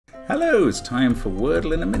Hello, it's time for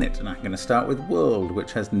Wordle in a minute, and I'm going to start with world,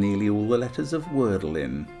 which has nearly all the letters of Wordle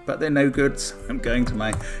in. But they're no good, so I'm going to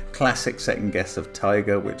my classic second guess of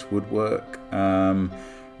tiger, which would work.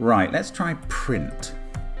 Right, let's try print.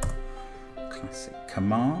 Classic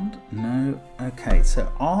command, no. Okay,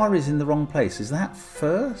 so R is in the wrong place. Is that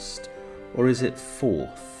first or is it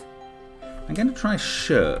fourth? I'm going to try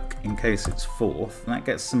shirk in case it's fourth, and that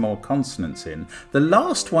gets some more consonants in. The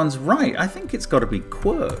last one's right. I think it's got to be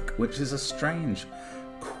quirk, which is a strange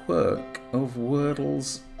quirk of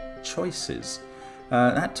Wordle's choices.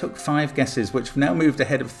 That took 5 guesses, which have now moved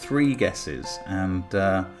ahead of 3 guesses. And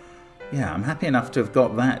yeah, I'm happy enough to have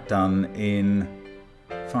got that done in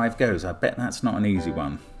 5 goes. I bet that's not an easy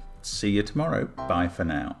one. See you tomorrow. Bye for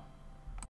now.